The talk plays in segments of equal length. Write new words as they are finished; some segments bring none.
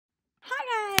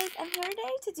I'm here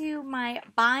today to do my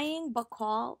buying book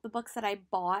haul, the books that I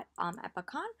bought at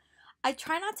BookCon. I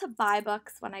try not to buy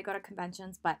books when I go to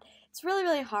conventions, but it's really,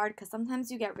 really hard because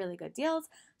sometimes you get really good deals.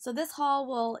 So this haul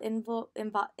will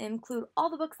include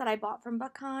all the books that I bought from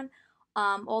BookCon,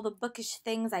 all the bookish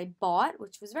things I bought,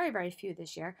 which was very, very few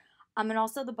this year, and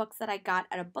also the books that I got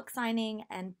at a book signing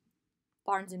and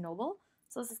Barnes & Noble.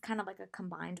 So this is kind of like a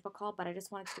combined book haul, but I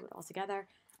just wanted to do it all together.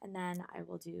 And then I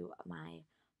will do my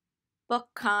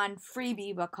BookCon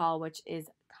freebie book haul, which is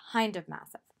kind of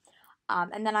massive.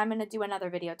 And then I'm going to do another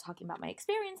video talking about my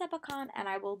experience at BookCon, and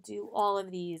I will do all of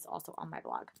these also on my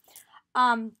blog.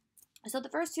 So the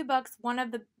first two books, one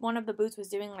of the booths was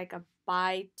doing like a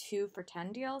buy 2 for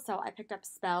 10 deal. So I picked up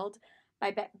Spelled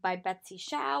by Betsy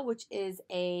Shao, which is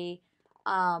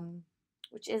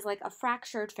like a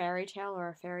fractured fairy tale or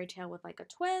a fairy tale with like a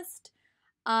twist.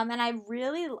 And I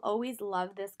really always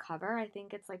love this cover. I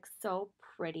think it's like so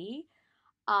pretty.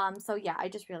 So yeah, I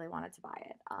just really wanted to buy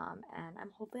it.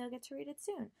 And hopefully I'll get to read it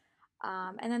soon.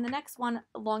 And then the next one,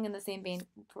 along in the same vein,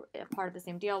 part of the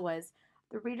same deal, was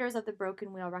The Readers of the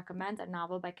Broken Wheel Recommend, a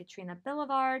novel by Katrina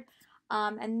Billevard.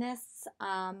 And this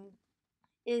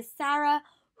is Sarah,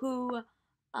 who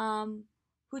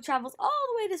travels all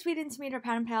the way to Sweden to meet her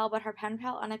pen pal, but her pen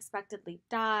pal unexpectedly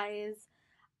dies.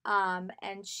 And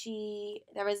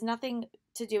there is nothing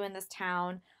to do in this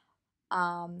town.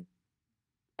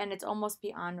 And it's almost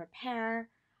beyond repair.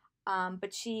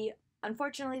 But she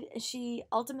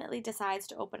ultimately decides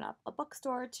to open up a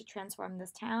bookstore to transform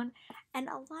this town, and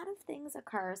a lot of things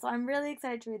occur. So I'm really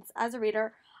excited to read this. As a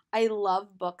reader, I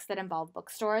love books that involve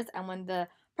bookstores, and when the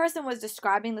person was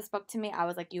describing this book to me, I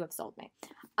was like, you have sold me.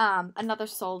 Another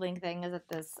solding thing is that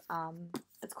this,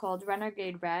 it's called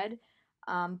Renegade Red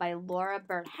by Laura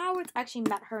Bird Howard. I actually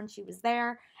met her and she was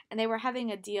there, and they were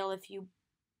having a deal. If you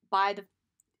buy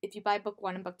book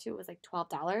 1 and book 2, it was like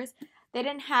 $12.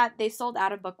 They sold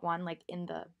out of book 1 like in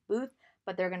the booth,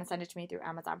 but they're going to send it to me through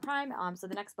Amazon Prime. So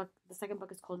the second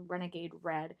book is called Renegade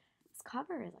Red. This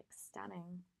cover is like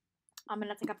stunning. And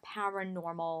it's like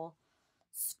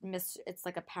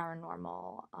a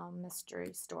paranormal,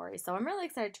 mystery story. So I'm really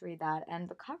excited to read that, and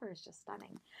the cover is just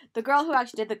stunning. The girl who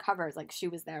actually did the covers, like, she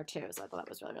was there too, so I thought that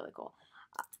was really, really cool.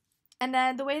 And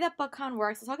then the way that BookCon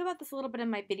works, I'll talk about this a little bit in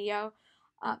my video.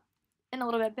 In a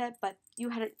little bit, but you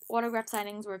had autograph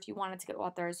signings where if you wanted to get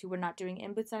authors who were not doing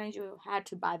in-booth signings, you had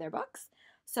to buy their books.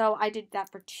 So I did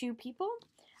that for 2 people.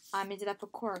 I did that for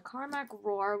Cora Carmack,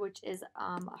 Roar, which is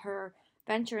her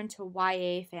venture into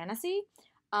YA fantasy.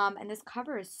 And this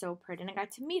cover is so pretty, and I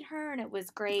got to meet her, and it was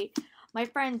great. My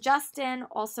friend Justin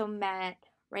also met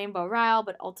Rainbow Rowell,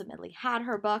 but ultimately had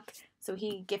her book, so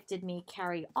he gifted me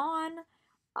Carry On.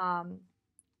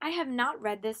 I have not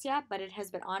read this yet, but it has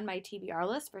been on my TBR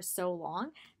list for so long.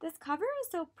 This cover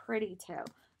is so pretty too.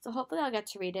 So hopefully I'll get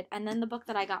to read it. And then the book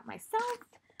that I got myself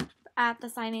at the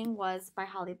signing was by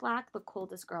Holly Black, The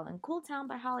Coldest Girl in Cool Town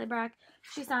by Holly Black.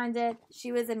 She signed it.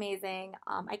 She was amazing.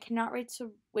 I cannot wait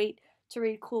to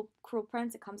read Cruel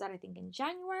Prince. It comes out, I think, in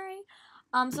January.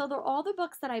 So they're all the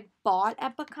books that I bought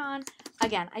at BookCon.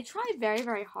 Again, I try very,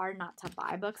 very hard not to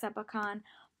buy books at BookCon,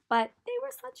 but they were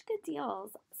such good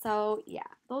deals. So yeah,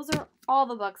 those are all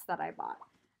the books that I bought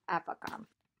at BookCon.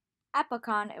 At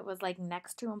BookCon, it was like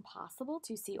next to impossible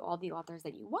to see all the authors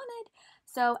that you wanted.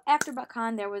 So after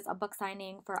BookCon, there was a book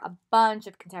signing for a bunch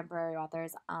of contemporary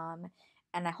authors.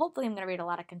 And hopefully I'm going to read a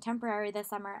lot of contemporary this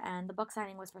summer. And the book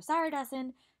signing was for Sarah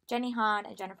Dessen, Jenny Han,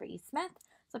 and Jennifer E. Smith.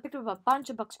 So I picked up a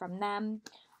bunch of books from them.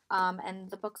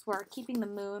 And the books were Keeping the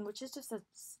Moon, which is just a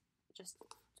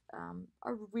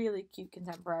really cute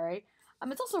contemporary.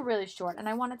 It's also really short, and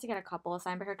I wanted to get a couple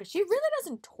assigned by her because she really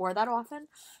doesn't tour that often,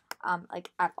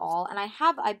 like at all. And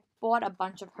I bought a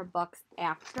bunch of her books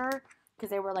after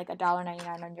because they were like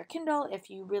 $1.99 on your Kindle.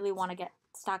 If you really want to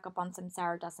stock up on some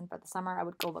Sarah Dessen for the summer, I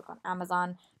would go look on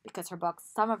Amazon because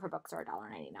some of her books are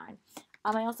 $1.99.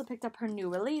 I also picked up her new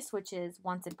release, which is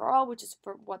Once and For All, which is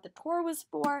for what the tour was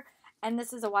for, and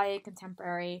this is a YA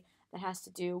contemporary that has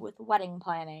to do with wedding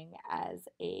planning as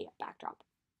a backdrop.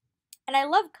 And I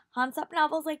love concept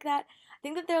novels like that. I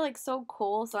think that they're like so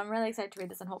cool, so I'm really excited to read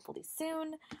this and hopefully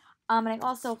soon. And I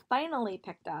also finally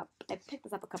picked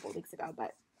this up a couple of weeks ago,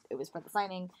 but it was for the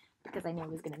signing because I knew I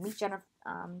was going to meet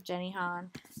Jenny Han.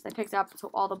 So I picked up To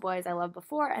All the Boys I Loved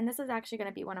Before, and this is actually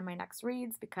going to be one of my next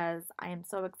reads because I am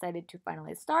so excited to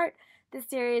finally start this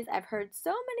series. I've heard so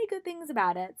many good things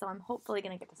about it, so I'm hopefully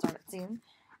going to get to start it soon.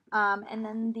 And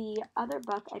then the other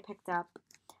book I picked up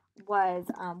was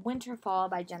Winterfall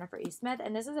by Jennifer E. Smith,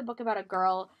 and this is a book about a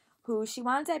girl who she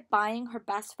wound up buying her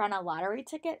best friend a lottery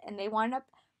ticket, and they wound up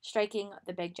striking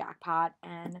the big jackpot,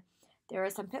 and There are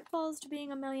some pitfalls to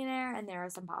being a millionaire, and there are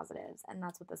some positives, and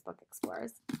that's what this book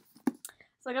explores.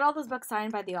 So I got all those books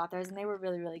signed by the authors, and they were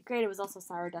really, really great. It was also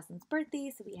Sarah Dessen's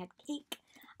birthday, so we had cake.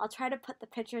 I'll try to put the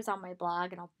pictures on my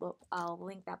blog, and I'll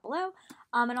link that below.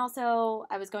 And also,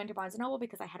 I was going to Barnes & Noble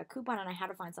because I had a coupon, and I had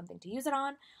to find something to use it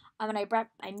on. And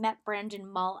I met Brandon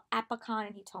Mull at BookCon,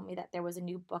 and he told me that there was a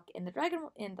new book in the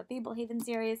Fablehaven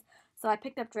series. So I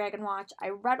picked up Dragon Watch. I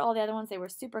read all the other ones. They were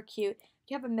super cute. If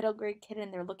you have a middle grade kid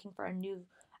and they're looking for a new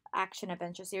action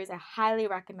adventure series, I highly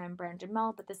recommend Brandon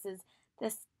Mull. But this is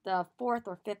the 4th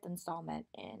or 5th installment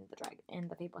in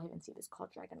the Fablehaven series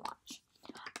called Dragon Watch.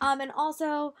 And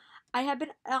also, I have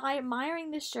been admiring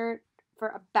this shirt for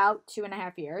about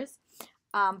 2.5 years.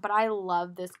 But I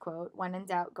love this quote: "When in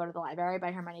doubt, go to the library,"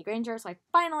 by Hermione Granger. So I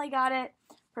finally got it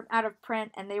from out of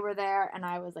print, and they were there, and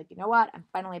I was like, you know what? I'm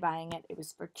finally buying it. It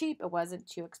was for cheap. It wasn't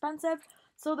too expensive.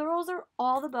 So those are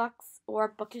all the books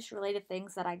or bookish related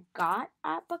things that I got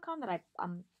at BookCon that I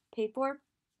paid for.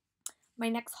 My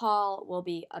next haul will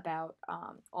be about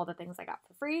all the things I got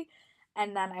for free,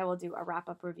 and then I will do a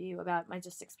wrap-up review about my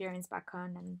just experience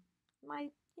BookCon and my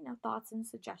thoughts and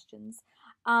suggestions.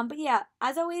 But yeah,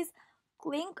 as always,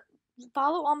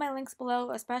 follow all my links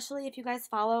below, especially if you guys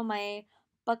follow my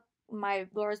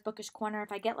Laura's Bookish Corner.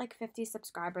 If I get like 50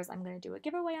 subscribers, I'm gonna do a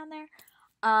giveaway on there.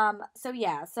 So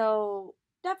yeah, so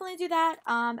definitely do that.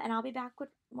 And I'll be back with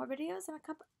more videos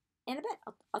in a bit.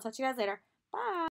 I'll touch you guys later. Bye.